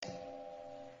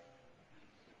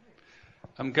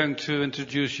I'm going to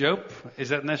introduce Joop. Is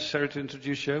that necessary to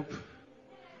introduce Joop?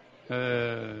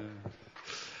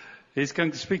 He's going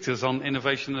to speak to us on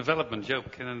innovation and development.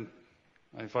 Joop, can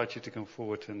I invite you to come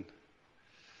forward and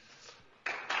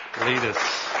lead us?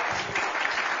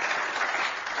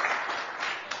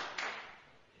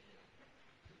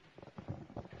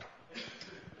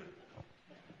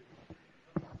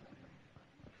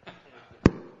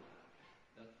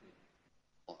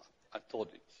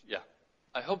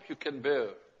 I hope you can bear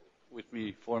with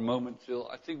me for a moment till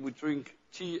I think we drink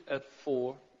tea at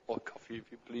 4, or coffee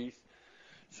if you please.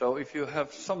 So if you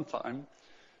have some time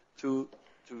to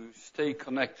stay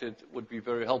connected would be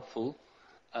very helpful.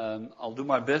 I'll do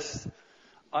my best.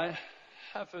 I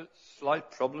have a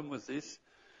slight problem with this.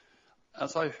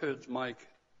 As I heard Mike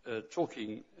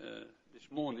talking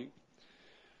this morning,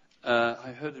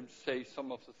 I heard him say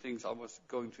some of the things I was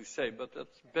going to say, but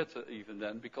that's better even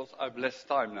then, because I've less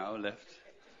time now left.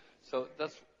 So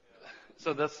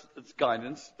that's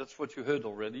guidance. That's what you heard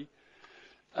already.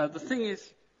 The thing is,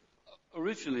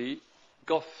 originally,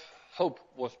 Goff Hope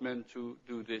was meant to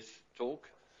do this talk,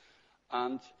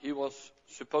 and he was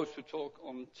supposed to talk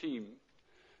on team,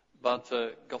 but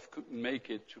Goff couldn't make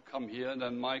it to come here, and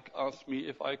then Mike asked me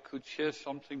if I could share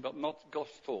something, but not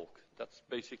Goff's talk. That's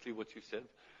basically what you said.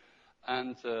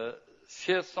 And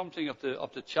share something of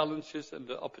the challenges and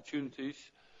the opportunities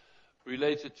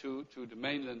related to the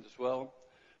mainland as well.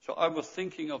 So I was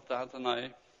thinking of that, and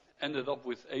I ended up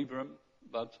with Abram,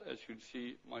 but as you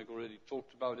see, Mike already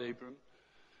talked about Abram.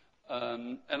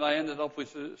 And I ended up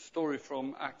with a story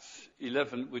from Acts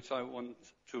 11, which I want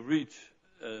to read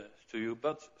to you.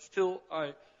 But still,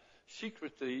 I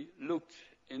secretly looked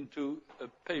into a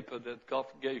paper that Goff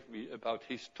gave me about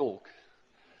his talk,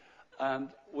 and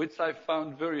which I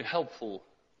found very helpful.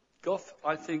 Goff,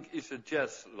 I think, is a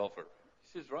jazz lover.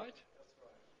 Is this right?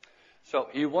 So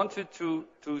he wanted to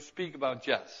speak about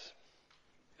jazz,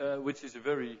 which is a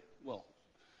very,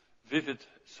 vivid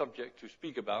subject to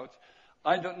speak about.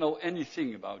 I don't know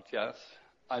anything about jazz.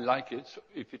 I like it,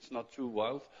 if it's not too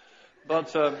wild.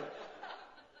 But,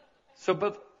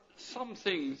 but some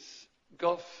things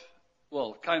Goff,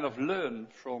 kind of learned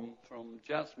from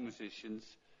jazz musicians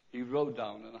he wrote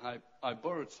down. And I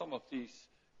borrowed some of these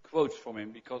quotes from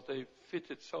him because they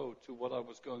fitted so to what I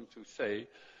was going to say.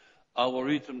 I will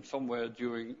read them somewhere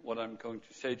during what I'm going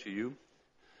to say to you.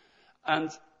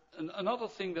 And another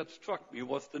thing that struck me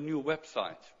was the new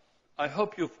website. I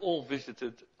hope you've all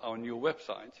visited our new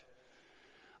website.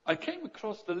 I came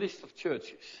across the list of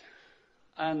churches.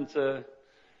 And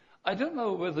I don't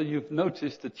know whether you've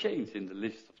noticed the change in the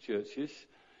list of churches.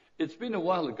 It's been a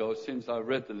while ago since I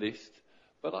read the list.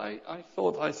 But I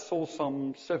thought I saw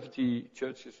some 70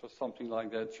 churches or something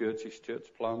like that, churches, church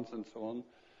plants and so on.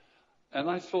 And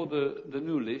I saw the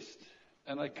new list,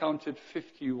 and I counted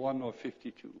 51 or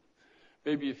 52.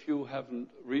 Maybe if you haven't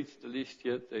reached the list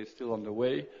yet, they're still on the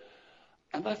way.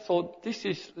 And I thought, this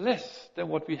is less than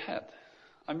what we had.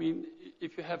 I mean,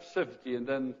 if you have 70 and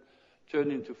then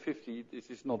turn into 50, this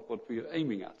is not what we are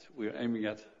aiming at. We are aiming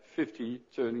at 50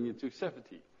 turning into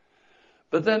 70.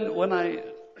 But then when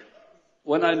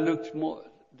I looked more,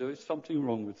 there is something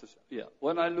wrong with this. Yeah.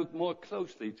 When I looked more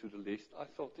closely to the list, I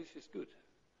thought this is good.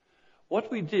 What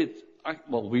we did, I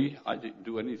didn't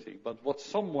do anything, but what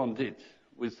someone did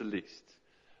with the list,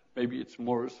 maybe it's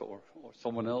Morris or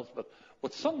someone else, but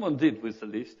what someone did with the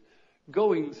list,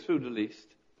 going through the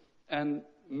list and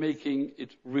making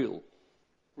it real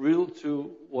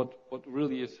to what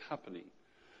really is happening.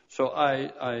 So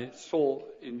I saw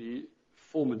in the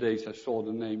former days, I saw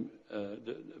the name,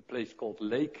 the place called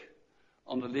Lake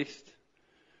on the list.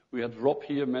 We had Rob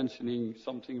here mentioning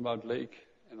something about Lake,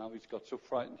 and now he's got so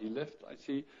frightened he left, I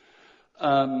see.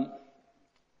 And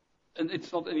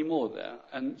it's not anymore there.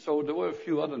 And so there were a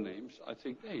few other names. I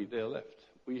think, hey, they're left.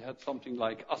 We had something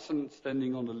like Assen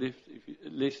standing on the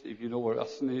list, if you know where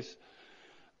Assen is.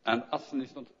 And Assen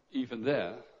is not even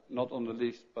there, not on the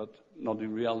list, but not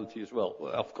in reality as well.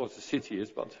 Well, of course the city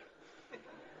is, but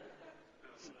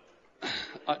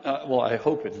I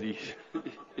hope at least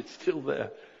it's still there.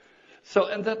 So,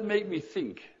 and that made me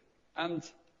think. And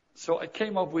so I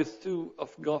came up with two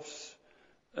of Goff's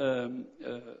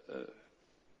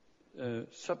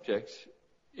subjects: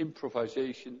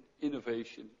 improvisation,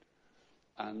 innovation,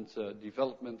 and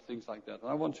development, things like that.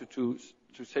 And I wanted to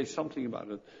say something about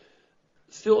it.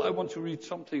 Still, I want to read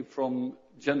something from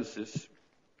Genesis.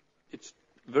 It's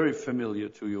very familiar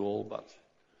to you all, but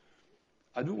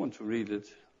I do want to read it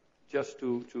just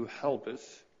to help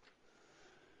us.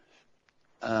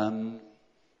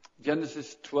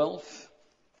 Genesis 12.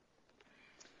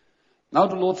 Now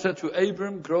the Lord said to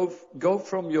Abram, go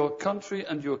from your country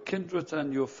and your kindred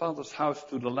and your father's house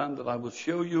to the land that I will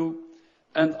show you,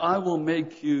 and I will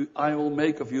make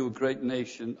of you a great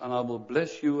nation, and I will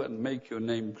bless you and make your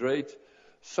name great,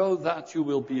 so that you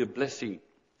will be a blessing.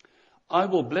 I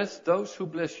will bless those who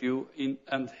bless you,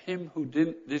 and him who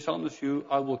dishonors you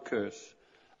I will curse.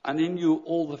 And in you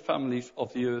all the families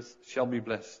of the earth shall be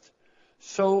blessed.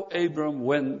 So Abram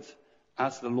went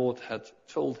as the Lord had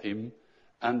told him,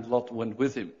 and Lot went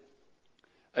with him.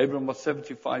 Abram was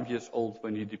 75 years old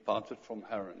when he departed from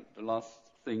Haran. The last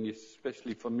thing is,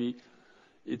 especially for me,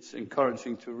 it's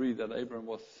encouraging to read that Abram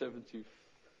was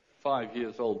 75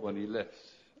 years old when he left.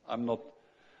 I'm not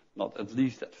at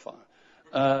least that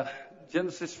far.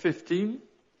 Genesis 15.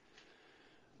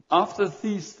 After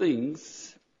these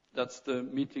things, that's the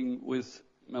meeting with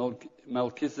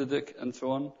Melchizedek and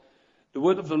so on, the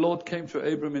word of the Lord came to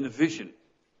Abram in a vision.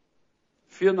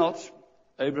 Fear not,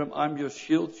 Abram, I'm your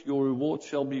shield, your reward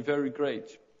shall be very great.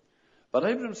 But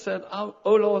Abram said, O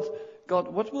Lord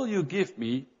God, what will you give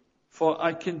me? For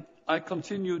I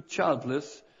continue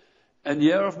childless, and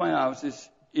the heir of my house is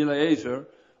Eliezer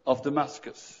of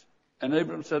Damascus. And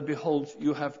Abram said, behold,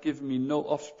 you have given me no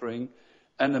offspring,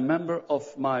 and a member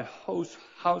of my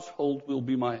household will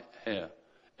be my heir.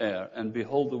 And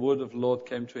behold, the word of the Lord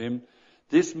came to him,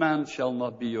 this man shall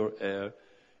not be your heir,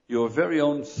 your very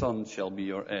own son shall be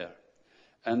your heir.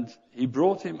 And he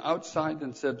brought him outside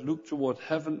and said, look toward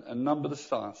heaven and number the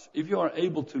stars. If you are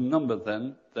able to number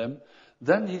them,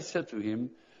 then he said to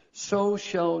him, so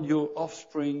shall your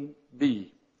offspring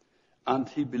be. And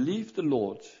he believed the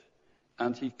Lord,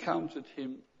 and he counted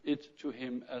it to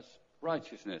him as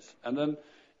righteousness. And then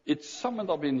it's summed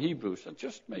up in Hebrews. And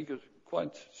just make a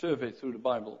quite survey through the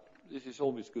Bible. This is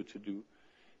always good to do.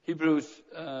 Hebrews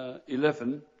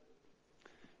 11.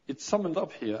 It's summed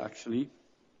up here actually.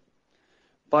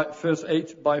 By verse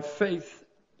 8, by faith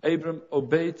Abram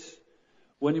obeyed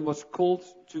when he was called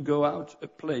to go out a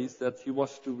place that he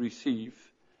was to receive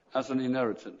as an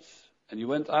inheritance. And he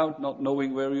went out not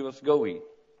knowing where he was going.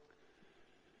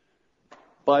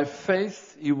 By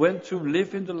faith he went to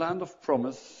live in the land of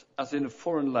promise, as in a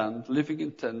foreign land, living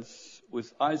in tents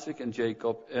with Isaac and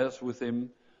Jacob, heirs with him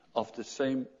of the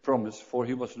same promise. For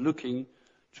he was looking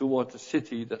toward the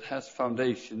city that has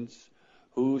foundations,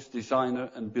 whose designer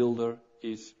and builder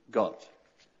is God.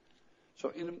 So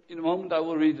in a moment I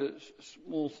will read a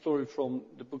small story from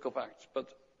the book of Acts. But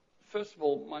first of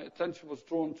all, my attention was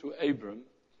drawn to Abram.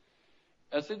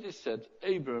 As it is said,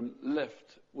 Abram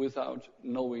left without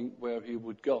knowing where he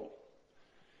would go.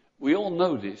 We all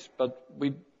know this, but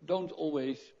we don't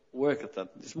always work at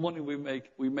that. This morning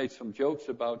we made some jokes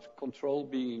about control,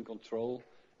 being in control,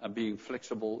 and being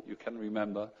flexible, you can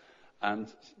remember. And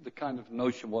the kind of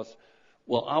notion was,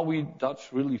 well, are we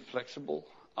Dutch really flexible?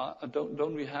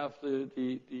 Don't we have the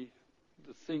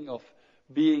thing of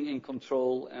being in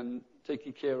control and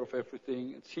taking care of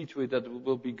everything and see to it that it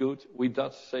will be good? We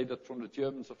Dutch say that from the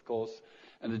Germans, of course,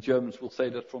 and the Germans will say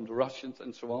that from the Russians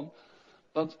and so on.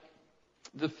 But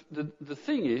the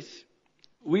thing is,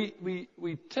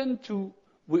 we tend to,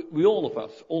 we all of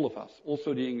us,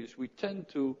 also the English, we tend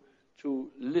to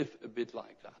live a bit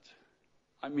like that.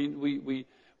 I mean,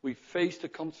 we face the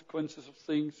consequences of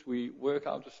things, we work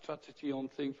out a strategy on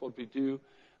things, what we do,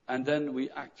 and then we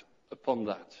act upon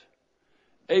that.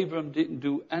 Abram didn't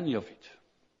do any of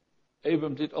it.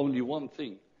 Abram did only one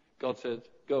thing. God said,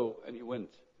 go, and he went.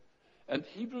 And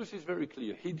Hebrews is very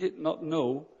clear. He did not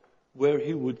know where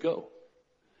he would go.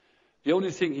 The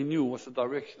only thing he knew was the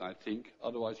direction, I think.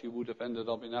 Otherwise he would have ended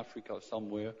up in Africa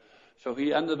somewhere. So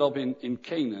he ended up in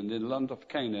Canaan, in the land of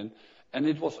Canaan. And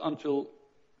it was until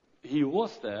he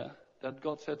was there that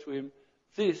God said to him,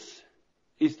 this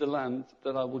is the land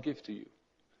that I will give to you.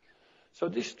 So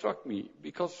this struck me,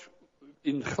 because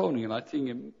in Groningen, I think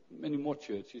in many more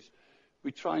churches,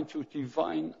 we're trying to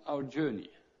divine our journey.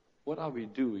 What are we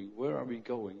doing? Where are we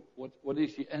going? What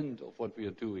is the end of what we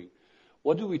are doing?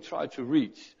 What do we try to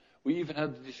reach? We even had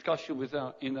a discussion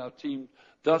in our team,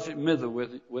 does it matter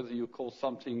whether you call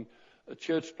something a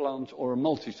church plant or a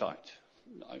multi-site?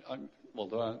 Well,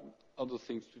 there are other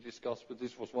things to discuss, but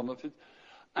this was one of it.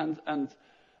 And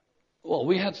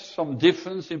we had some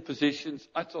difference in positions.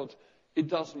 I thought, it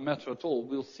doesn't matter at all.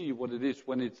 We'll see what it is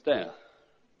when it's there.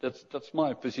 That's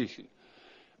my position.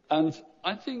 And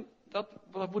I think that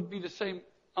would be the same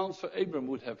answer Abram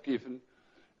would have given.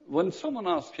 When someone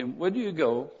asked him, where do you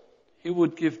go? He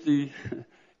would give the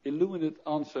illuminate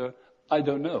answer, I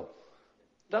don't know.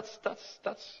 That's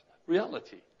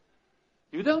reality.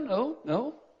 You don't know?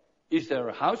 No. Is there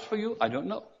a house for you? I don't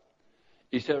know.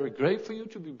 Is there a grave for you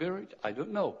to be buried? I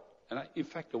don't know. In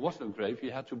fact, there was no grave. He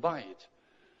had to buy it.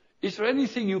 Is there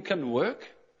anything you can work?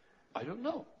 I don't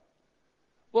know.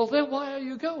 Well, then why are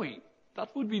you going?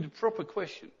 That would be the proper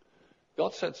question.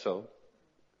 God said so.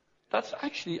 That's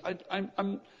actually,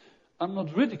 I'm not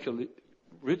ridiculizing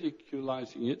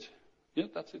it. Yeah,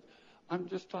 that's it. I'm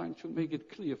just trying to make it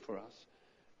clear for us.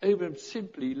 Abraham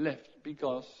simply left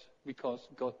because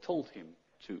God told him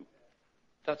to.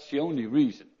 That's the only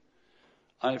reason.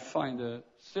 I find a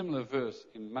similar verse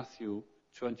in Matthew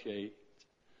 28.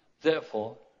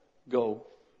 Therefore, go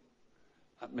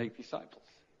and make disciples.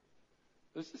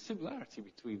 There's a similarity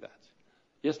between that.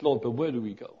 Yes, Lord, but where do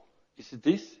we go? Is it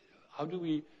this? How do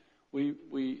we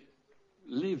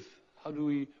live?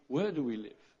 Where do we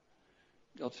live?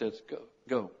 God says,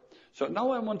 go. So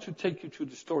now I want to take you to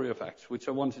the story of Acts, which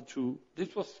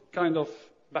this was kind of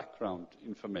background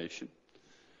information.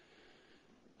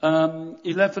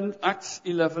 Acts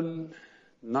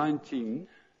 11:19.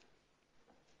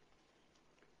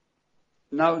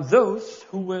 Now those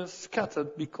who were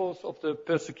scattered because of the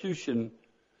persecution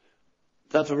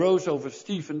that arose over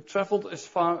Stephen traveled as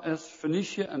far as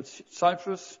Phoenicia and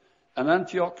Cyprus and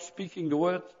Antioch, speaking the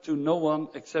word to no one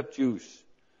except Jews.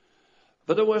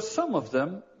 But there were some of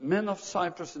them, men of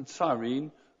Cyprus and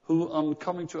Cyrene, who on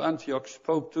coming to Antioch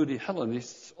spoke to the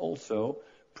Hellenists also,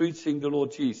 preaching the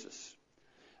Lord Jesus.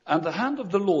 And the hand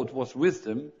of the Lord was with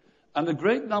them, and a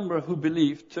great number who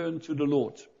believed turned to the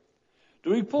Lord.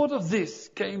 The report of this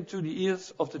came to the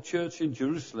ears of the church in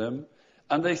Jerusalem,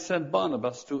 and they sent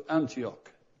Barnabas to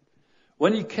Antioch.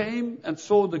 When he came and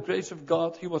saw the grace of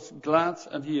God, he was glad,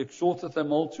 and he exhorted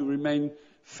them all to remain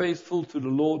faithful to the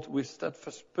Lord with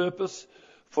steadfast purpose,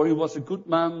 for he was a good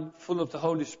man, full of the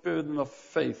Holy Spirit and of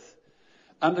faith.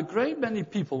 And a great many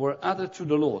people were added to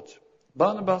the Lord.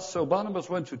 So Barnabas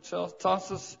went to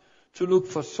Tarsus to look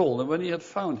for Saul, and when he had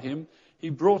found him, he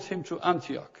brought him to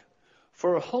Antioch.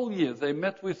 For a whole year they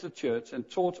met with the church and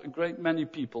taught a great many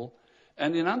people,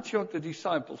 and in Antioch the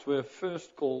disciples were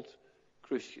first called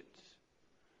Christians.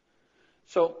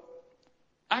 So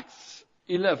Acts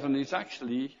 11 is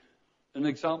actually an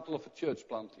example of a church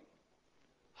planting.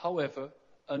 However,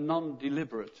 a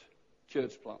non-deliberate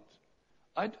church plant.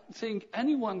 I don't think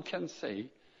anyone can say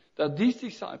that these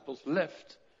disciples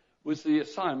left with the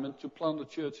assignment to plant a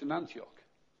church in Antioch.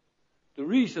 The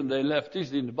reason they left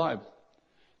is in the Bible.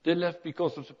 They left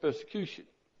because of the persecution.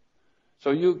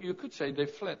 So you could say they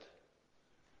fled.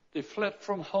 They fled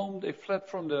from home, they fled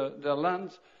from their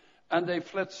land, and they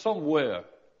fled somewhere,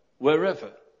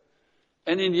 wherever.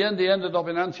 And in the end they ended up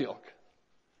in Antioch.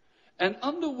 And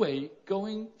on the way,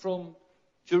 going from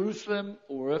Jerusalem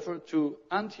or wherever to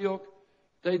Antioch,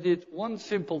 they did one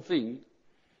simple thing.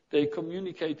 They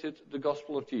communicated the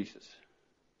gospel of Jesus.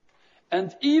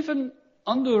 And even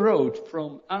on the road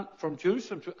from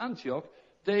Jerusalem to Antioch,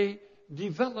 they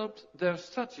developed their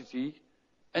strategy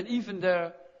and even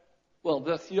their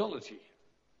theology,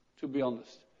 to be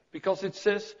honest. Because it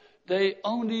says they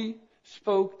only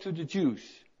spoke to the Jews.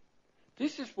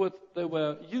 This is what they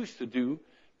were used to do,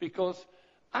 because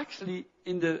actually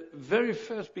in the very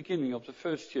first beginning of the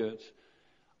first church,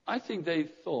 I think they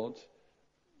thought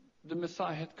the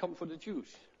Messiah had come for the Jews.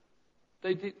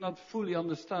 They did not fully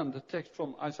understand the text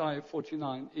from Isaiah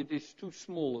 49. It is too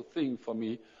small a thing for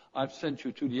me. I've sent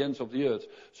you to the ends of the earth.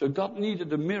 So God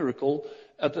needed a miracle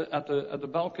at the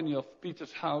balcony of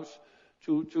Peter's house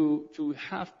to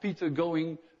have Peter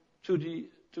going to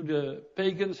the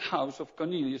pagan's house of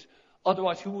Cornelius.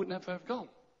 Otherwise he would never have gone.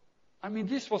 I mean,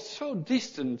 this was so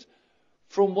distant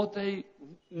from what they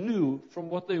knew, from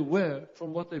what they were,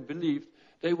 from what they believed.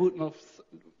 They would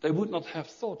not have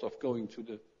thought of going to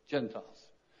the Gentiles.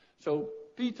 So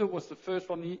Peter was the first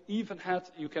one. He even had,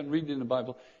 you can read in the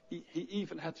Bible, he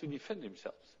even had to defend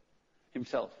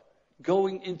himself.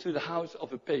 Going into the house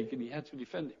of a pagan, he had to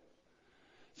defend him.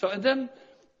 So, and then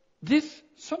this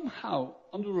somehow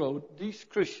on the road, these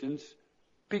Christians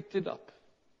picked it up.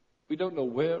 We don't know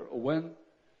where or when.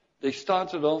 They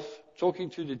started off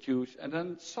talking to the Jews, and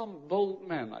then some bold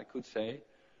men, I could say,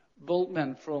 bold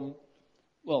men from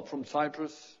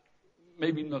Cyprus,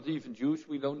 maybe not even Jews,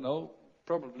 we don't know,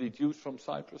 probably Jews from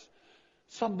Cyprus.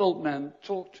 Some bold men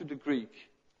talked to the Greek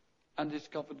and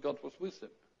discovered God was with them.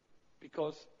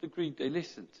 Because the Greek, they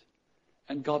listened.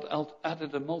 And God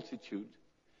added a multitude.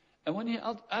 And when he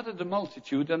added a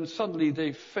multitude, and suddenly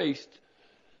they faced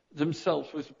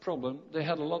themselves with a problem. They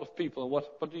had a lot of people.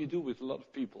 What do you do with a lot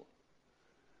of people?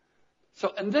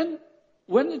 So, and then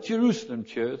when the Jerusalem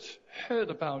church heard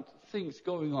about things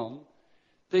going on,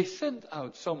 they sent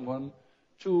out someone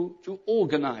to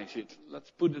organize it. Let's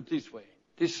put it this way.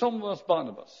 This someone was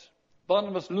Barnabas.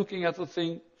 Barnabas, looking at the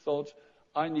thing, thought,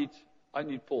 I need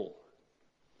Paul.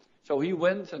 So he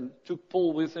went and took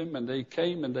Paul with him, and they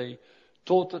came and they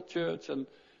taught the church, and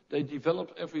they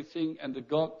developed everything, and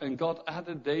God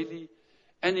added daily.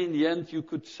 And in the end, you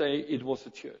could say it was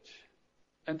a church.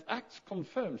 And Acts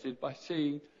confirms it by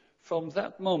saying, from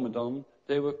that moment on,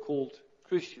 they were called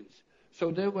Christians.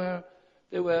 So they were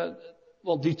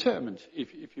determined,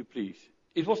 if you please.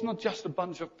 It was not just a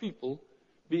bunch of people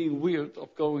being weird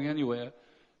of going anywhere.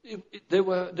 They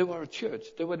were a church.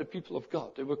 They were the people of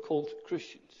God. They were called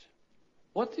Christians.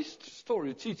 What this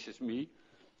story teaches me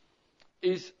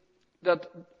is that,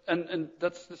 and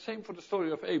that's the same for the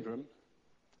story of Abram.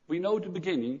 We know the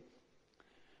beginning,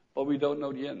 but we don't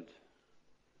know the end.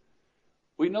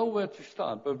 We know where to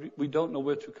start, but we don't know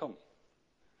where to come.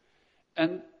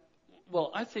 And,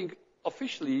 I think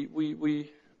officially we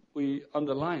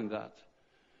underline that.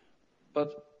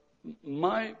 But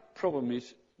my problem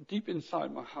is, deep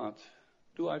inside my heart,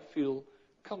 do I feel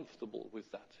comfortable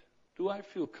with that? Do I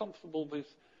feel comfortable with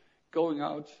going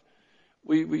out?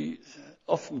 We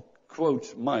often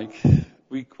quote Mike.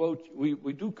 We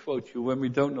do quote you when we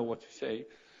don't know what to say.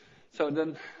 So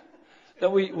then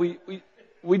we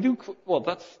do.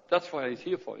 That's why he's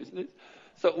here for, isn't it?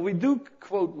 So we do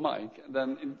quote Mike, and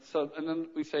then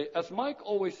we say, as Mike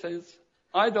always says,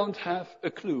 I don't have a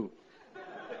clue.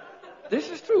 This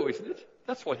is true, isn't it?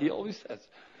 That's what he always says.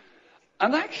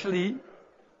 And actually,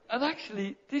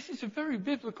 this is a very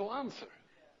biblical answer.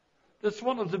 That's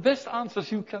one of the best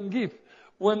answers you can give.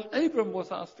 When Abram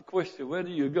was asked the question, where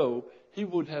do you go? He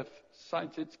would have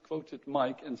quoted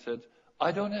Mike and said,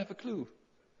 I don't have a clue.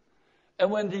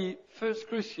 And when the first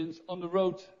Christians on the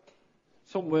road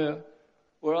somewhere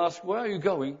were asked, where are you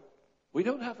going? We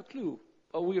don't have a clue.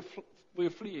 But we're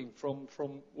fleeing from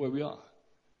where we are.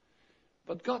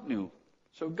 But God knew.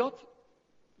 So God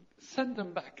sent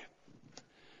them back.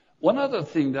 One other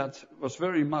thing that was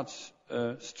very much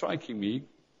striking me,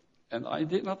 and I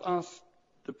did not ask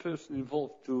the person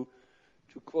involved to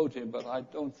quote him, but I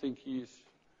don't think he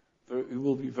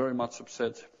will be very much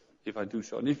upset if I do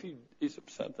so. And if he is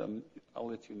upset, then I'll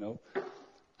let you know.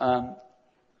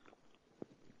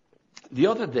 The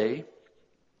other day,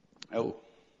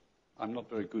 I'm not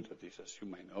very good at this, as you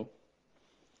may know.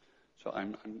 So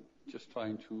I'm just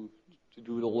trying to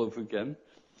do it all over again.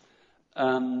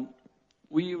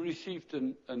 We received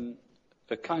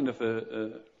a kind of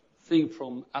a thing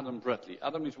from Adam Bradley.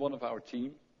 Adam is one of our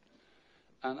team.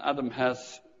 And Adam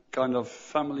has kind of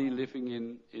family living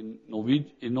in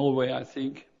Norway, I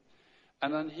think.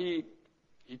 And then he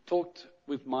talked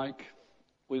with Mike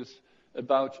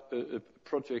about a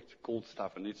project called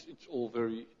Staven. It's all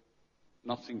very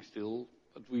nothing still.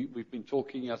 But we've been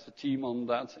talking as a team on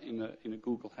that in a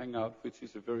Google Hangout, which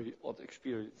is a very odd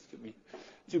experience to me,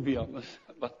 to be honest.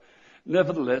 But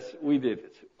nevertheless, we did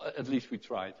it. At least we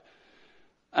tried.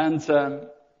 And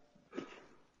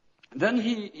then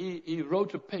he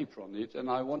wrote a paper on it, and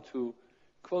I want to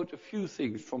quote a few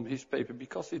things from his paper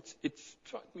because it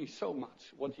struck me so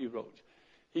much what he wrote.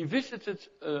 He visited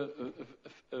a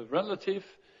relative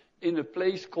in a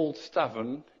place called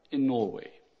Staven in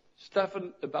Norway.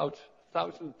 Staven, about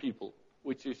 1,000 people,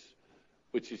 which is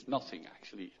nothing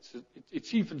actually.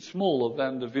 It's even smaller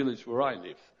than the village where I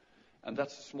live, and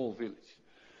that's a small village.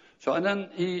 So and then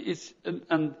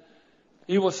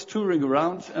he was touring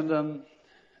around, and then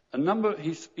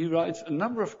he writes, a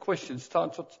number of questions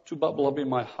started to bubble up in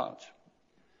my heart.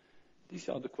 These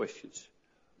are the questions.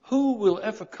 Who will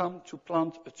ever come to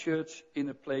plant a church in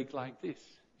a place like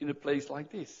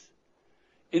this?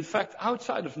 In fact,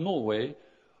 outside of Norway,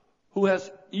 who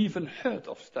has even heard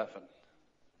of Staven?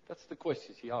 That's the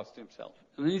questions he asked himself.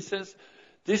 And he says,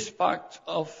 this sparked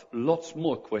off lots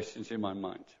more questions in my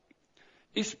mind.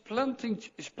 Is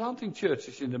planting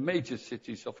churches in the major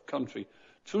cities of the country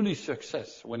truly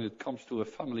success when it comes to a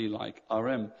family like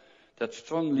RM that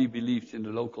strongly believes in the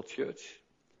local church?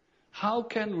 How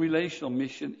can relational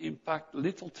mission impact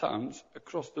little towns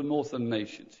across the northern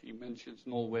nations? He mentions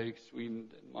Norway, Sweden,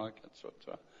 Denmark,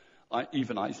 etc.,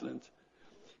 even Iceland.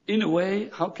 In a way,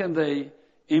 how can they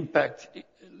impact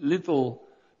little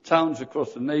towns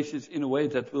across the nations in a way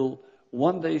that will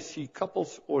one day see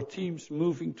couples or teams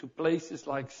moving to places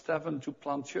like Staven to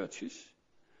plant churches?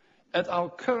 At our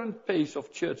current pace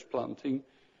of church planting,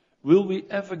 will we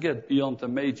ever get beyond the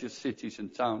major cities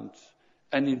and towns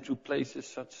and into places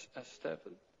such as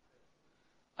Staven?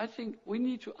 I think we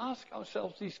need to ask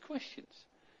ourselves these questions.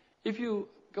 If you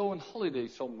go on holiday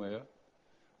somewhere,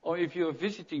 or if you're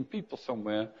visiting people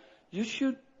somewhere, you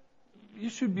should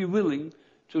be willing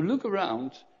to look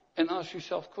around and ask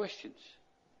yourself questions.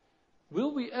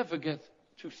 Will we ever get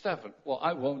to Staven? Well,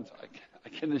 I won't, I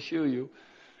can assure you.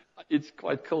 It's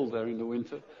quite cold there in the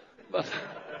winter.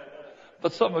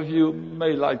 but some of you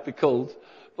may like the cold.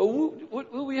 But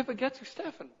will we ever get to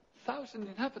 7,000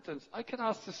 inhabitants? I can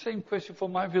ask the same question for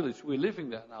my village. We're living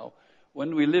there now.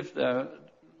 When we lived there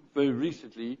very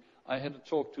recently, I had a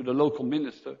talk to the local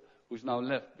minister, who's now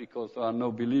left because there are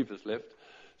no believers left.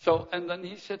 So, and then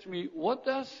he said to me, what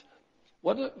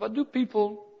do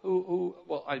people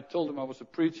well, I told him I was a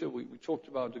preacher, we talked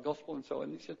about the gospel and so on,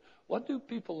 and he said, what do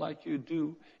people like you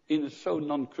do in a so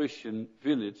non-Christian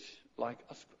village like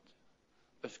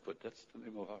Uskwood? Uskwood, that's the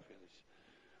name of our village.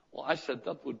 Well, I said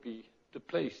that would be the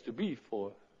place to be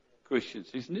for Christians,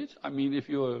 isn't it? I mean, if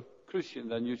you're a Christian,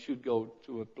 then you should go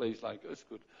to a place like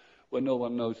Uskwood, where no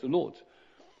one knows the Lord.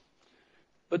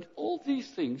 But all these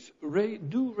things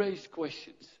do raise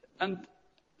questions. And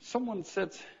someone said,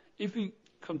 if we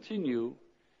continue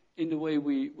in the way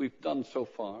we've done so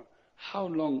far, how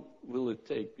long will it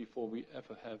take before we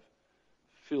ever have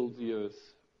filled the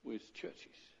earth with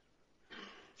churches?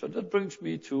 So that brings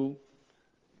me to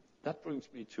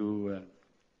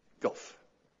Goff,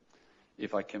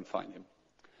 if I can find him.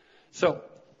 So,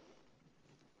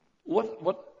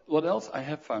 what else? I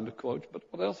have found a quote, but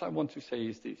what else I want to say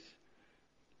is this.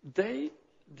 The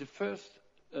first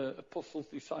apostles,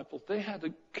 disciples, they had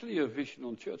a clear vision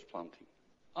on church planting.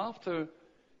 After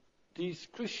these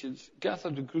Christians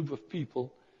gathered a group of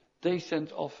people, they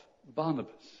sent off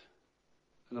Barnabas,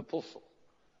 an apostle.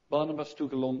 Barnabas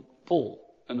took along Paul,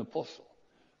 an apostle.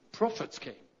 Prophets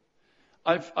came.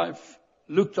 I've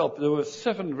looked up, there were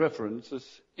 7 references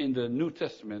in the New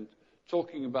Testament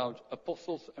talking about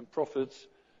apostles and prophets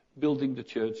building the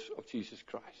church of Jesus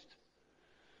Christ.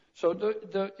 So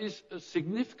there is a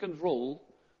significant role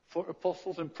for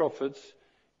apostles and prophets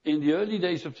in the early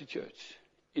days of the church,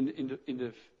 in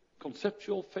the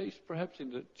conceptual phase, perhaps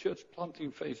in the church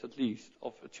planting phase at least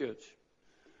of a church.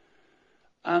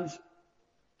 And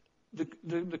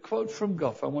the quote from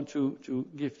Goff I want to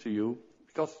give to you,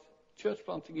 because church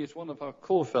planting is one of our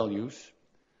core values,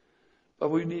 but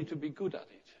we need to be good at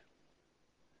it.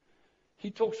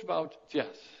 He talks about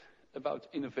jazz, about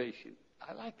innovation.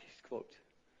 I like this quote.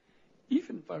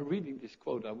 Even by reading this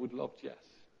quote, I would love jazz.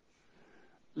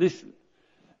 Listen,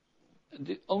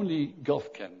 only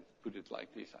Goff can put it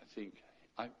like this, I think.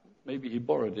 Maybe he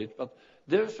borrowed it, but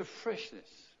there's a freshness,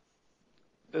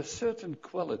 a certain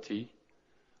quality,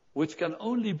 which can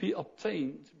only be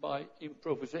obtained by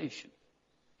improvisation.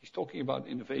 He's talking about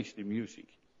innovation in music.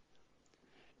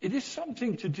 It is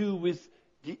something to do with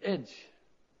the edge,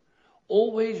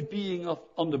 always being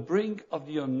on the brink of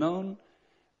the unknown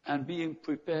and being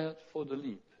prepared for the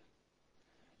leap.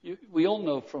 We all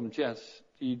know from jazz,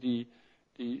 the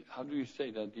how do you say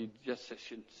that, the jazz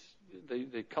sessions,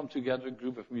 they come together, a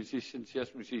group of musicians, jazz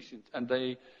musicians, and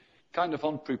they kind of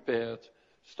unprepared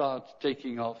start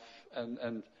taking off,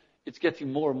 and it's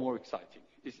getting more and more exciting.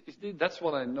 That's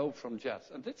what I know from jazz.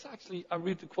 And that's actually, I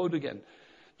read the quote again.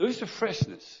 There is a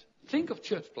freshness. Think of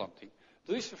church planting.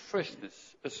 There is a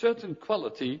freshness, a certain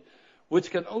quality,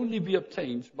 which can only be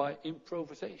obtained by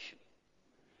improvisation.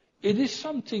 It is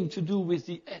something to do with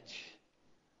the edge.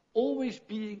 Always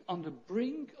being on the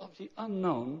brink of the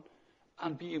unknown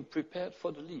and being prepared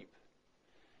for the leap.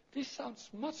 This sounds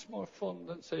much more fun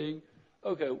than saying,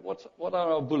 okay, what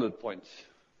are our bullet points?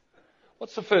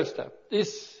 What's the first step?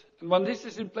 This, and when this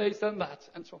is in place, then that,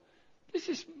 and so on. This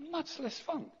is much less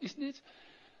fun, isn't it?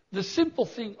 The simple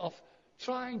thing of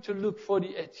trying to look for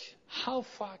the edge. How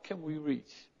far can we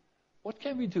reach? What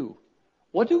can we do?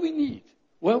 What do we need?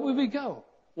 Where will we go?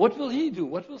 What will he do?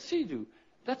 What will she do?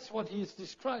 That's what he is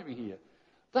describing here.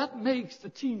 That makes the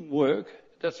teamwork,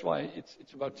 that's why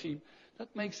it's about team,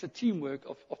 that makes the teamwork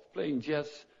of playing jazz,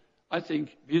 I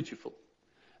think, beautiful.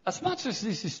 As much as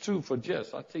this is true for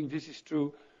jazz, I think this is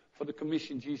true for the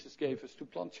commission Jesus gave us to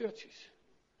plant churches.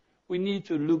 We need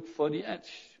to look for the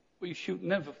edge. We should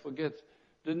never forget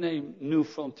the name New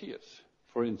Frontiers,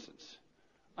 for instance.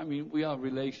 I mean, we are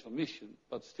relational mission,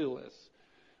 but still, as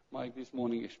Mike this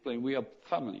morning explained, we are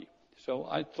family. So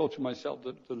I thought to myself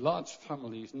that the large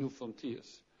family is New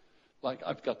Frontiers. Like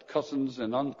I've got cousins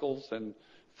and uncles and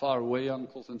faraway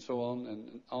uncles and so on,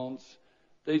 and aunts.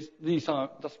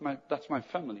 That's my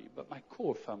family, but my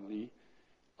core family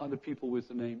are the people with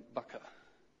the name Bakker.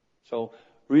 So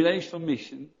relational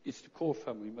mission is the core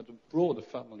family, but the broader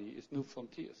family is New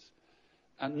Frontiers.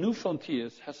 And New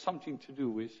Frontiers has something to do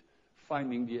with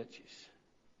finding the edges,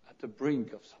 at the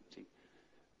brink of something,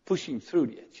 pushing through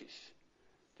the edges.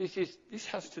 This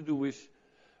has to do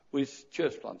with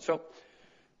church plant. So,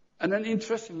 and then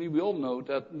interestingly, we all know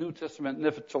that New Testament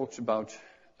never talks about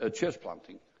church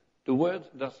planting. The word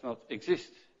does not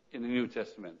exist in the New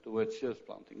Testament, the word church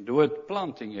planting. The word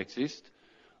planting exists,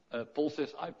 Paul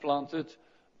says, I planted,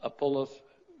 Apollos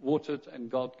watered, and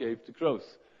God gave the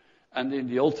growth. And in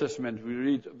the Old Testament, we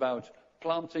read about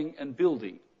planting and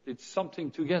building. It's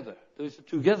something together. There's a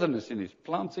togetherness in it,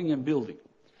 planting and building.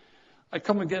 I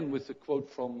come again with a quote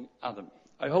from Adam.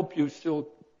 I hope you still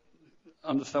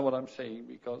understand what I'm saying,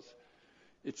 because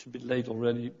it's a bit late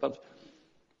already. But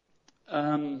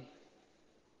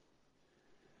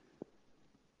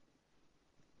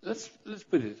let's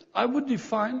put it. I would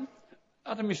define,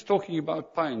 Adam is talking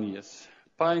about pioneers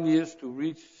to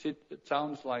reach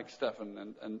towns like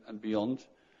Stephen and beyond.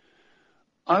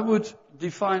 I would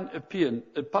define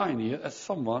a pioneer as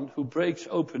someone who breaks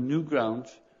open new ground,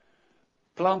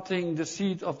 planting the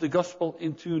seed of the gospel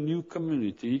into a new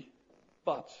community,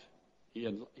 but, he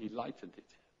lightened it,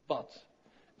 but,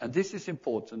 and this is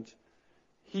important,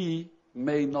 he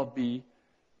may not be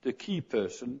the key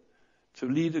person to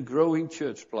lead a growing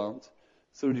church plant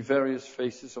through the various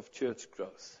phases of church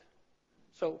growth.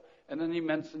 So, and then he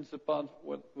mentions the part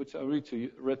which I read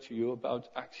to you about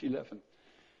Acts 11.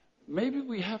 Maybe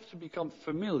we have to become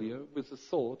familiar with the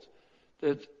thought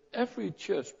that every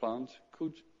church plant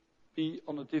could be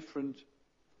on a different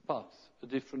path, a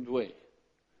different way.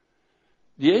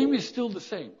 The aim is still the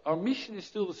same. Our mission is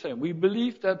still the same. We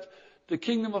believe that the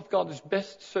kingdom of God is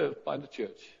best served by the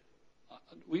church.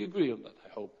 We agree on that,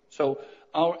 I hope. So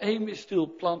our aim is still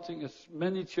planting as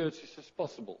many churches as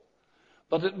possible.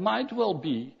 But it might well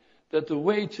be that the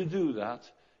way to do that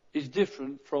is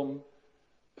different from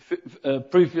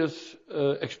previous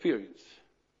experience.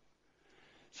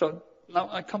 So now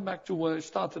I come back to where I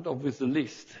started off with the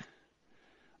list.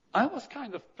 I was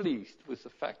kind of pleased with the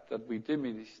fact that we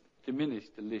diminished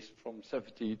the list from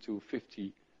 70 to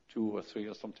 52 or 3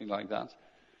 or something like that,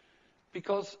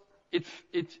 because it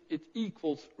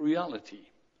equals reality.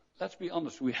 Let's be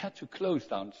honest, we had to close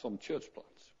down some church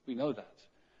plants. We know that.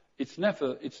 It's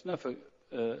never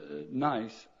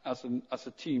nice as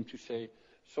a team to say,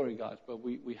 sorry guys, but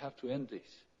we have to end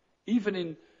this.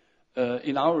 Even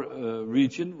in our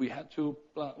region, we had to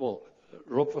plant,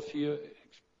 Rob was here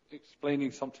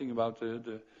explaining something about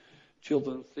the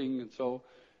children thing, and so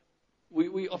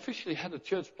we officially had a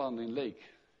church plant in Lake.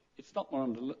 It's not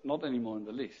anymore on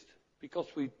the list, because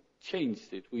we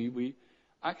changed it. We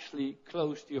actually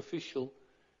closed the official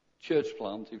church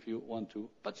plant, if you want to,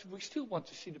 but we still want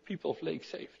to see the people of Lake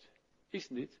saved,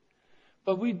 isn't it?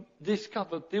 But we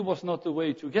discovered there was not the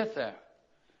way to get there.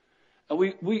 And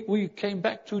we came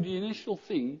back to the initial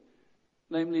thing,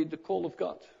 namely the call of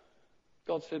God.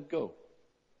 God said, go.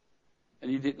 And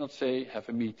he did not say, have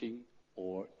a meeting,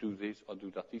 or do this, or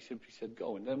do that. He simply said,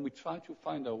 go. And then we tried to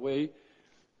find our way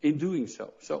in doing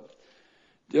so. So,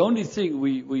 the only thing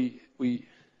we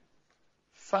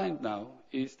find now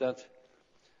is that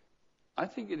I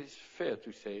think it is fair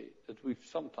to say that we've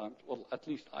sometimes, at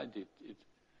least I did it,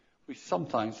 we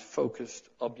sometimes focused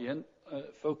at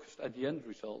the end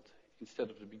result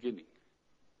instead of the beginning.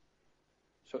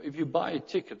 So if you buy a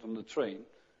ticket on the train,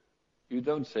 you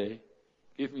don't say,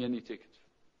 give me any ticket.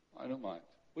 I don't mind.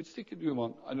 Which ticket do you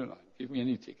want? I don't know. Give me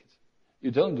any ticket.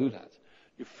 You don't do that.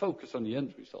 You focus on the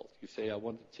end result. You say, I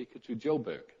want a ticket to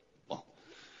Joburg. Well,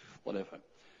 whatever.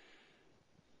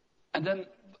 And then,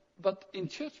 but in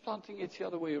church planting, it's the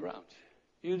other way around.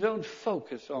 You don't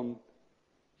focus on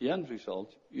the end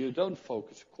result. You don't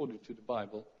focus, according to the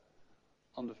Bible,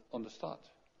 on the start.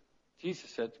 Jesus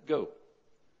said, go.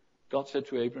 God said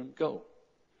to Abraham, go.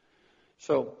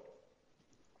 So,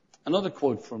 another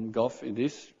quote from Goff in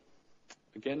this,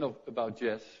 again about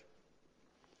jazz.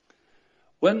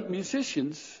 When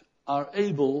musicians are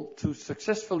able to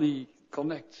successfully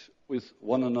connect with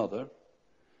one another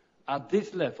at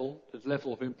this level, the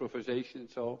level of improvisation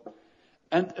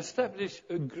and establish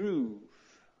a groove.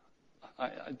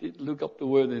 I did look up the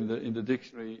word in the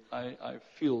dictionary. I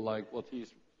feel like what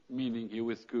he's meaning here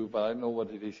with groove, but I know what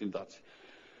it is in Dutch.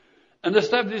 And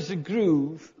establish a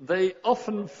groove, they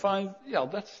often find,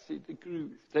 that's the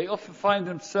groove. They often find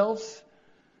themselves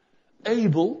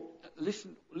able,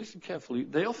 listen carefully,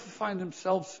 they often find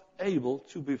themselves able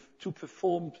to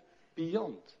perform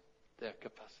beyond their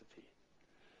capacity.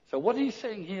 So what he's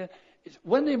saying here is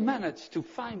when they manage to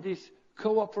find this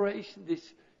cooperation, this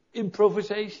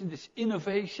improvisation, this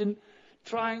innovation,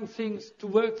 trying things, to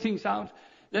work things out,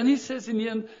 then he says in the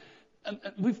end, and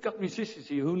we've got musicians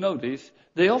here who know this,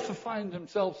 they often find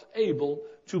themselves able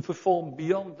to perform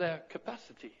beyond their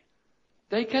capacity.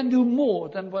 They can do more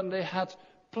than when they had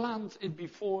planned it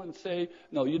before and say,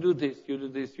 no, you do this, you do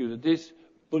this, you do this,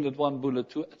 bullet 1, bullet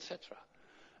 2, etc.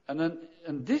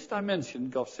 And this dimension,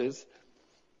 Goff says,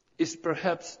 is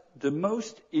perhaps the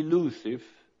most elusive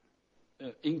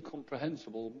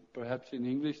incomprehensible, perhaps in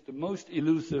English, the most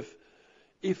elusive,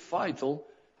 if vital,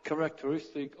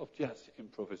 characteristic of jazz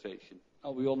improvisation.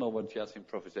 Now, we all know what jazz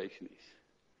improvisation is.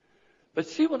 But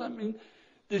see what I mean?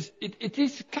 It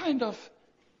is kind of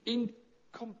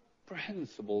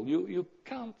incomprehensible. You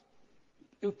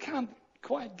can't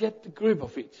quite get the grip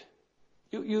of it.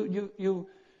 You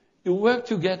work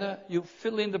together, you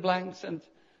fill in the blanks, and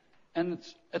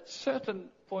at certain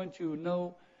point you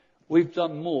know we've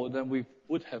done more than we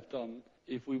would have done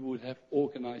if we would have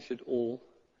organized it all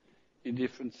in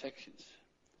different sections.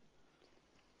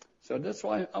 So that's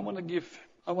why I want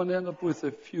to end up with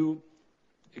a few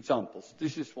examples.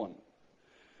 This is one.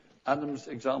 Adam's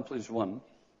example is one.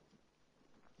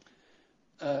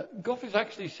 Goff is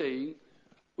actually saying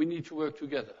we need to work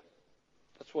together.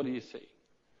 That's what he is saying.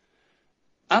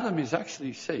 Adam is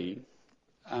actually saying,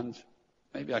 and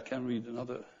maybe I can read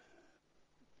another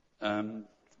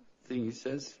thing he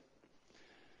says.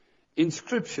 In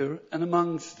Scripture, and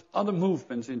amongst other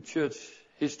movements in church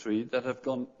history that have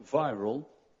gone viral,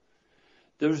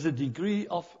 there is a degree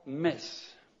of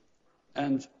mess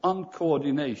and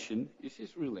uncoordination. Is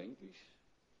this real English?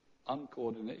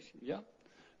 Uncoordination, yeah?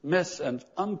 Mess and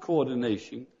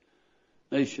uncoordination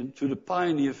to the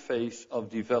pioneer phase of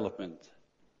development.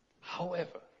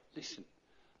 However, listen,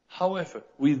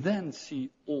 we then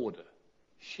see order,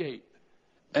 shape,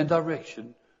 and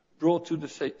direction brought to the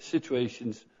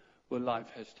situations where life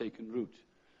has taken root.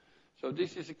 So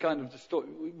this is a kind of the story.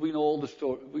 We know all the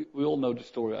story. We all know the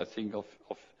story, I think, of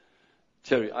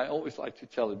Terry. I always like to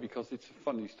tell it because it's a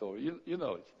funny story. You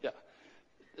know it, yeah.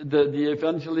 The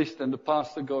evangelist and the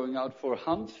pastor going out for a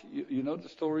hunt. You know the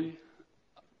story?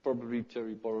 Probably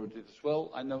Terry borrowed it as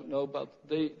well. I don't know, but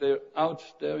they're out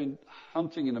there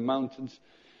hunting in the mountains.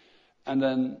 And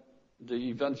then the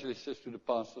evangelist says to the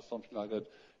pastor something like that.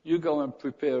 You go and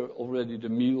prepare already the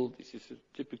meal. This is a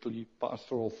typically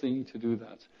pastoral thing to do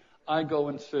that. I go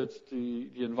and search the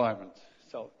environment.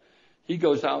 So he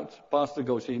goes out, pastor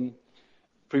goes in,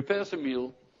 prepares a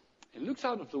meal. He looks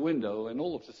out of the window, and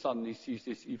all of a sudden he sees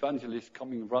this evangelist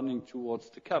coming running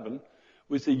towards the cabin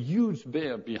with a huge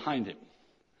bear behind him.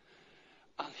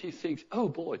 And he thinks, oh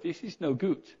boy, this is no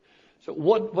good. So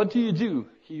what do?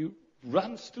 He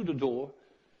runs to the door,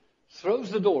 throws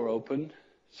the door open,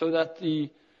 so that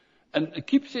and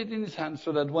keeps it in his hand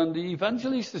so that when the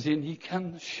evangelist is in, he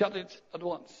can shut it at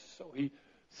once. So he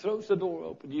throws the door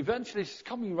open. The evangelist is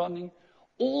coming running.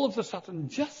 All of a sudden,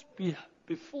 just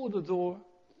before the door,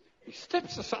 he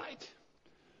steps aside.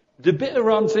 The bear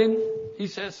runs in. He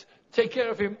says, take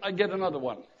care of him, I get another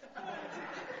one.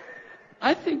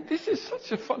 I think this is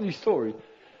such a funny story.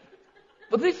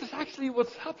 But this is actually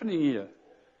what's happening here.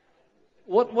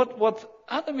 What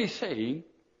Adam is saying,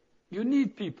 you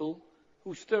need people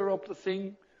who stir up the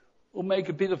thing, who make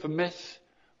a bit of a mess,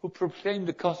 who proclaim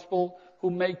the gospel,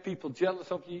 who make people jealous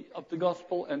of the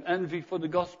gospel and envy for the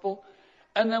gospel.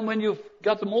 And then when you've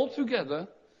got them all together,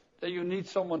 then you need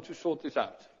someone to sort this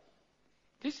out.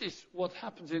 This is what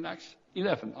happens in Acts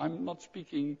 11. I'm not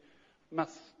speaking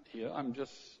math here. I'm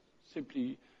just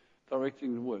simply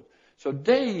directing the word. So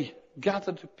they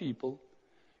gathered the people.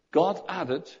 God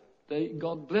added.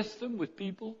 God blessed them with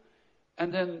people.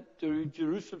 And then the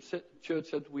Jerusalem church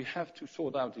said, we have to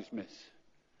sort out this mess.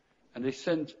 And they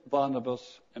sent Barnabas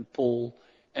and Paul,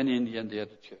 and in the end they had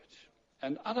a church.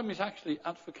 And Adam is actually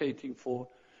advocating for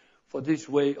this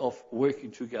way of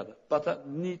working together. But that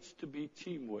needs to be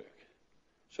teamwork.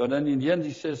 So then in the end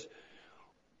he says,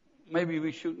 maybe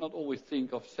we should not always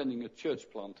think of sending a church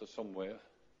planter somewhere.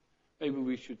 Maybe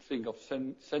we should think of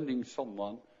sending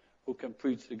someone who can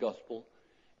preach the gospel.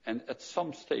 And at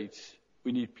some stage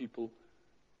we need people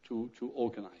to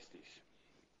organize this.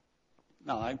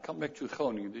 Now, I come back to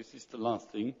Groningen. This is the last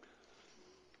thing.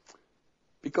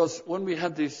 Because when we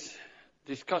had this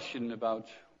discussion about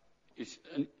is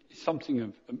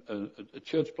something a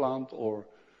church plant or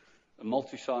a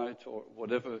multi-site or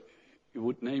whatever you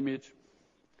would name it,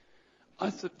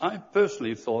 I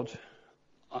personally thought,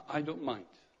 I don't mind,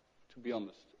 to be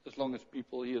honest, as long as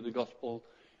people hear the gospel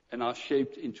and are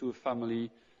shaped into a family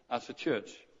as a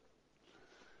church.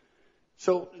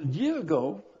 So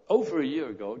over a year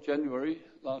ago, January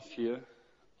last year,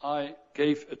 I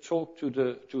gave a talk to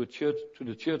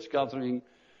the church gathering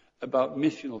about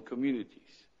missional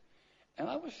communities. And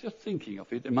I was just thinking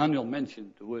of it. Emmanuel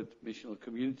mentioned the word missional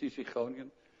communities in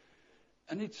Groningen.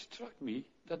 And it struck me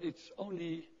that it's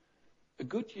only a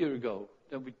good year ago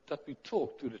that we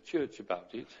talked to the church about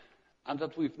it, and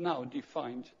that we've now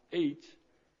defined 8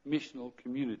 missional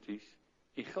communities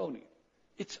in Groningen.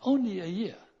 It's only a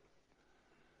year.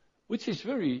 Which is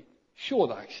very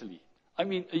short, actually. I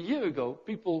mean, a year ago,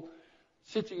 people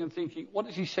sitting and thinking, what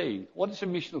is he saying? What is a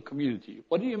missional community?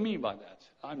 What do you mean by that?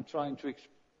 I'm trying to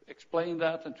explain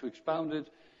that and to expound it.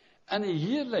 And a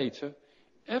year later,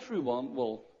 everyone,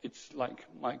 well, it's like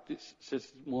Mike says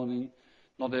this morning,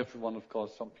 not everyone, of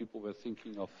course, some people were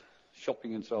thinking of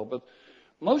shopping and so on, but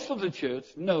most of the church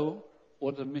know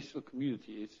what a missional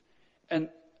community is, and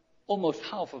almost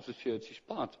half of the church is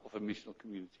part of a missional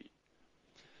community.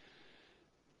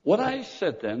 What I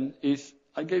said then is,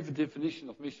 I gave a definition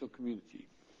of missional community.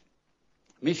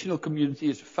 Missional community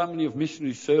is a family of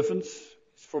missionary servants.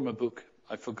 It's from a book.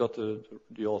 I forgot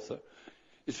the author.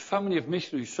 It's a family of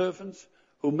missionary servants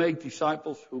who make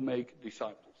disciples who make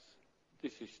disciples.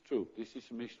 This is true. This is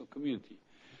a missional community.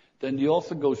 Then the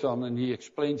author goes on and he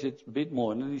explains it a bit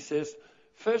more. And then he says,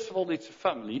 first of all, it's a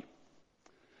family.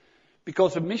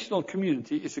 Because a missional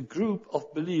community is a group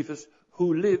of believers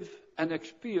who live and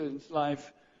experience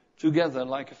life together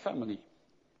like a family.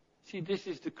 See, this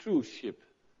is the cruise ship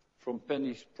from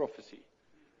Penny's prophecy.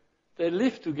 They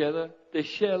live together, they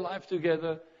share life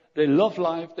together, they love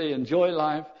life, they enjoy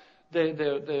life.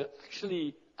 They're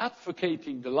actually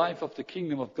advocating the life of the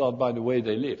kingdom of God by the way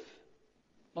they live.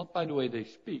 Not by the way they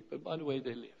speak, but by the way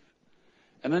they live.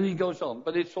 And then he goes on,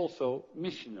 but it's also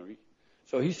missionary.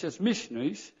 So he says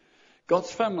missionaries,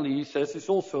 God's family, he says, is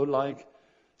also like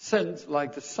sent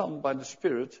like the Son by the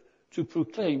Spirit to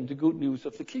proclaim the good news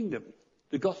of the kingdom,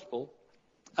 the gospel,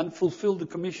 and fulfill the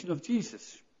commission of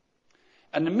Jesus.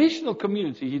 And the missional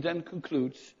community, he then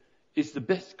concludes, is the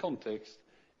best context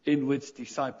in which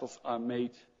disciples are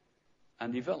made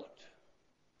and developed.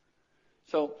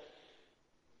 So,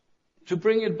 to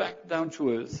bring it back down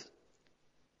to earth,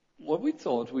 what we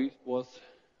thought was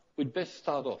we'd best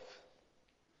start off,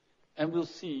 and we'll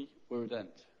see where it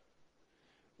ends.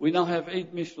 We now have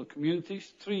 8 missional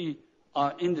communities. 3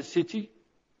 are in the city,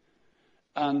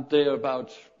 and they're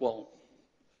about,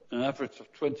 an average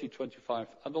of 20, 25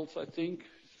 adults, I think.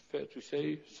 It's fair to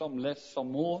say, some less,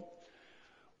 some more.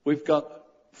 We've got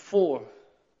 4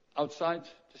 outside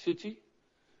the city.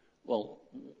 Well,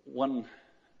 one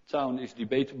town is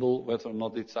debatable whether or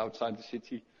not it's outside the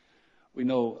city. We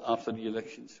know after the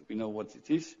elections, we know what it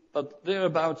is. But they're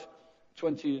about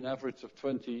 20, an average of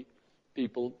 20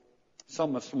 people.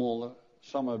 Some are smaller,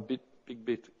 some are a bit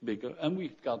bigger. And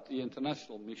we've got the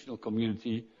international missional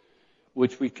community,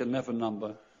 which we can never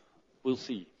number. We'll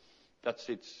see. That's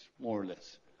it, more or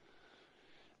less.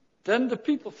 Then the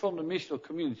people from the missional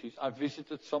communities, I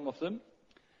visited some of them,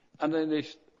 and then they,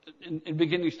 in the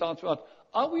beginning, start to ask,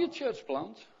 are we a church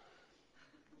plant?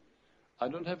 I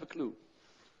don't have a clue.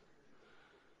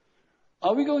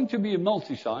 Are we going to be a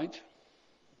multi-site?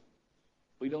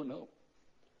 We don't know.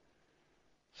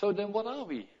 So then what are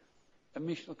we? A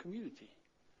missional community.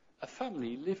 A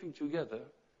family living together,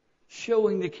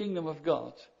 showing the kingdom of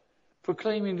God,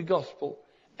 proclaiming the gospel,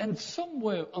 and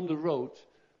somewhere on the road,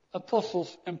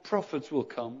 apostles and prophets will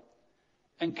come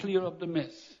and clear up the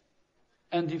mess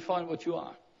and define what you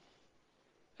are.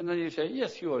 And then you say,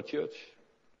 yes, you are a church.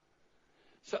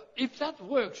 So if that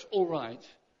works all right,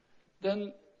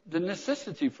 then the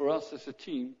necessity for us as a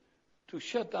team to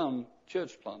shut down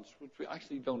church plants, which we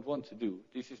actually don't want to do.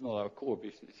 This is not our core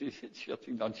business, it's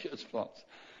shutting down church plants.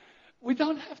 We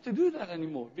don't have to do that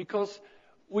anymore because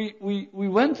we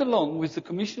went along with the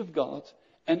commission of God,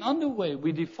 and on the way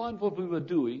we defined what we were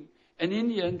doing, and in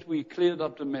the end we cleared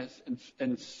up the mess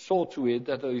and saw to it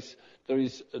that there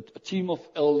is a team of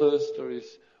elders, there is,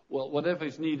 whatever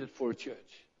is needed for a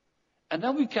church. And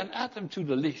then we can add them to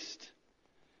the list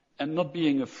and not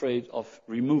being afraid of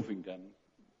removing them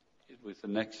with the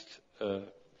next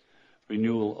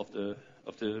renewal of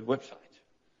the website.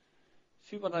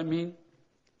 See what I mean?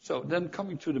 So then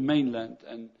coming to the mainland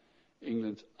and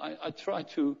England, I try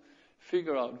to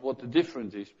figure out what the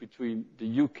difference is between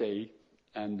the UK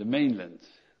and the mainland.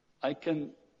 I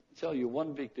can tell you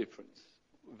one big difference,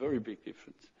 a very big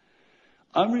difference.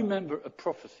 I remember a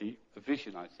prophecy, a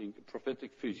vision I think, a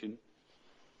prophetic vision.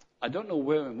 I don't know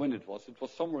where and when it was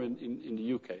somewhere in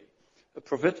the UK. A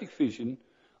prophetic vision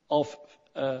of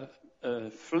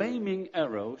flaming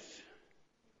arrows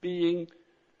being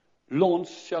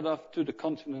launched, shot off to the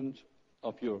continent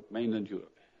of Europe, mainland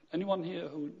Europe. Anyone here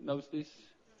who knows this?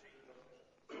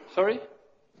 Sorry?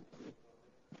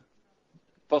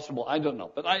 Possible, I don't know.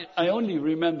 But I only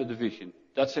remember the vision.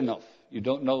 That's enough. You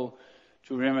don't know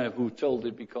to remember who told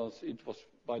it because it was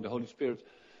by the Holy Spirit.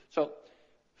 So,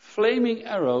 flaming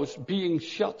arrows being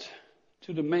shot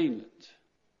to the mainland.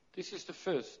 This is the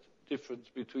first difference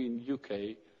between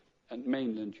UK and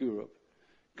mainland Europe.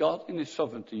 God in his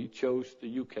sovereignty chose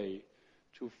the UK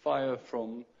to fire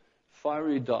from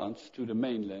fiery darts to the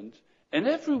mainland And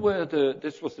everywhere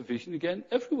this was the vision again,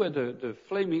 everywhere the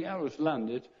flaming arrows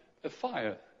landed, a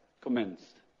fire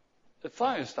commenced. A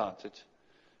fire started.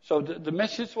 So the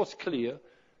message was clear.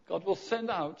 God will send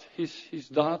out his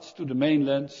darts to the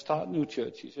mainland, start new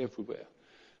churches everywhere.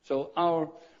 So our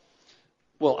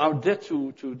debt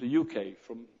to the UK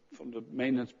from the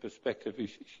mainland's perspective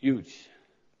is huge,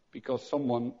 because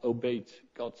someone obeyed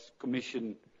God's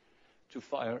commission to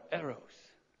fire arrows.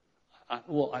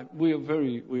 We are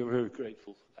very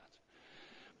grateful for that.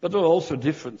 But there are also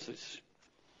differences.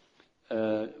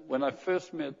 When I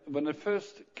first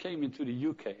came into the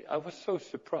UK, I was so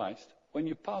surprised. When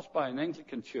you pass by an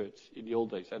Anglican church in the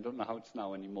old days, I don't know how it's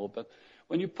now anymore, but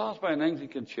when you pass by an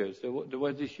Anglican church, there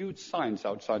were these huge signs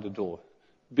outside the door,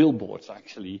 billboards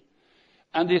actually,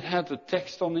 and it had a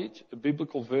text on it, a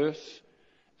biblical verse,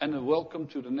 and a welcome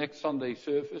to the next Sunday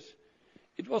service.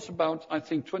 It was about, I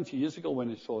think, 20 years ago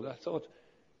when I saw that. I thought,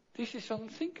 this is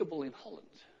unthinkable in Holland.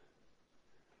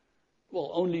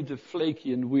 Well, only the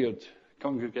flaky and weird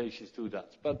congregations do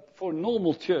that. But for a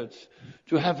normal church,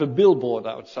 to have a billboard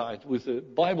outside with a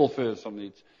Bible verse on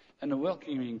it and a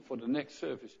welcoming for the next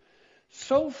service,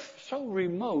 so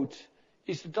remote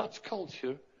is the Dutch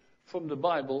culture from the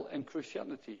Bible and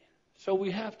Christianity. So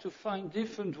we have to find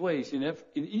different ways in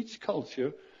each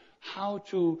culture how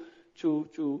to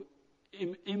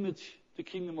image the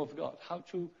kingdom of God, how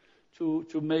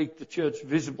to make the church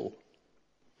visible.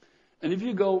 And if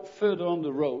you go further on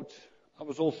the road, I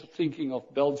was also thinking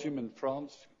of Belgium and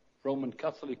France, Roman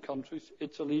Catholic countries,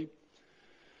 Italy.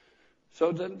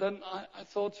 So then I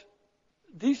thought,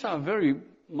 these are very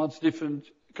much different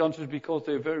countries because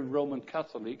they're very Roman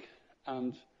Catholic,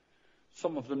 and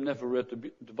some of them never read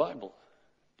the Bible.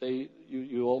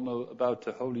 You all know about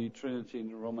the Holy Trinity in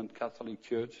the Roman Catholic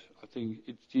Church. I think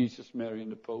it's Jesus, Mary,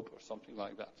 and the Pope, or something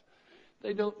like that.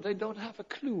 They don't have a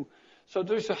clue. So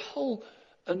there's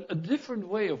a different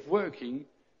way of working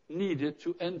needed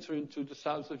to enter into the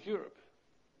south of Europe.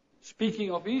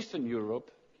 Speaking of Eastern Europe,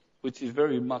 which is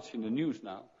very much in the news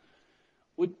now,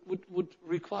 would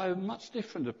require a much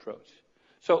different approach.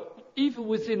 So even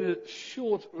within a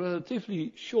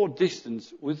relatively short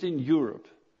distance within Europe,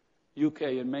 UK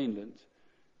and mainland,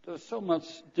 there are so much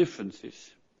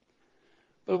differences.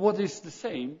 But what is the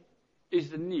same is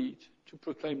the need to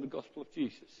proclaim the gospel of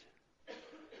Jesus.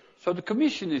 So the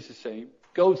commission is the same.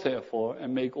 Go therefore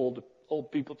and make all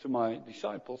people to my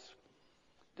disciples.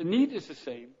 The need is the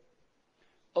same.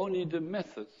 Only the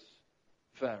methods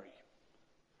vary.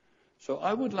 So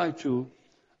I would like to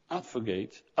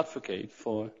advocate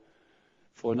for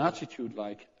an attitude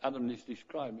like Adam is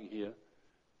describing here,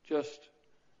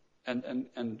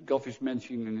 and Goff is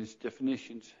mentioning in his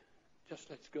definitions, just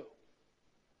let's go.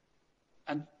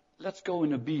 And let's go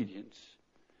in obedience,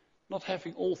 not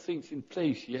having all things in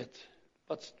place yet,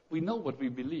 but we know what we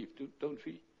believe, don't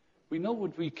we? We know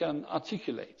what we can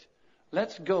articulate.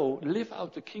 Let's go, live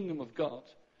out the kingdom of God,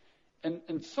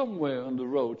 and somewhere on the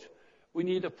road, we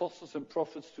need apostles and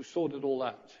prophets to sort it all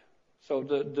out. So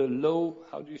the low,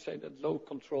 how do you say that, low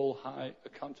control, high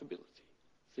accountability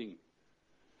thing.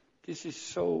 This is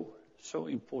so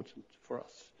important for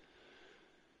us.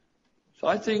 So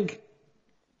I think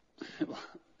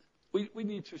we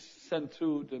need to send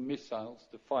through the missiles,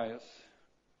 the fires.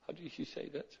 How do you say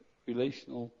that?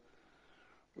 Relational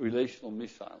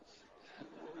missiles.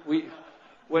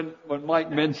 When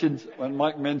Mike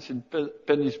mentioned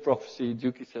Penny's prophecy,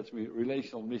 Juki said to me,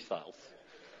 relational missiles.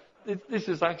 This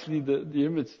is actually the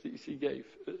image that she gave.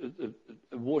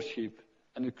 A warship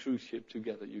and a cruise ship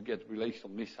together, you get relational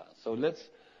missiles. So let's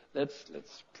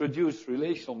produce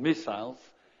relational missiles,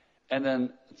 and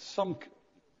then at some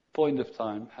point of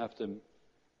time have them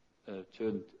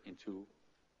turned into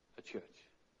a church.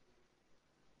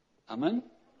 Amen?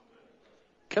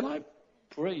 Can I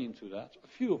pray into that? A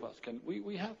few of us can.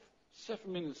 We have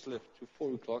 7 minutes left to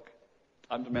 4 o'clock.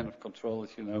 I'm the man of control, as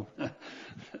you know.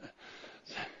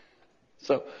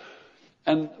 So,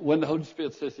 and when the Holy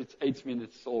Spirit says it's 8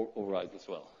 minutes, all right as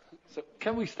well. So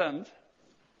can we stand?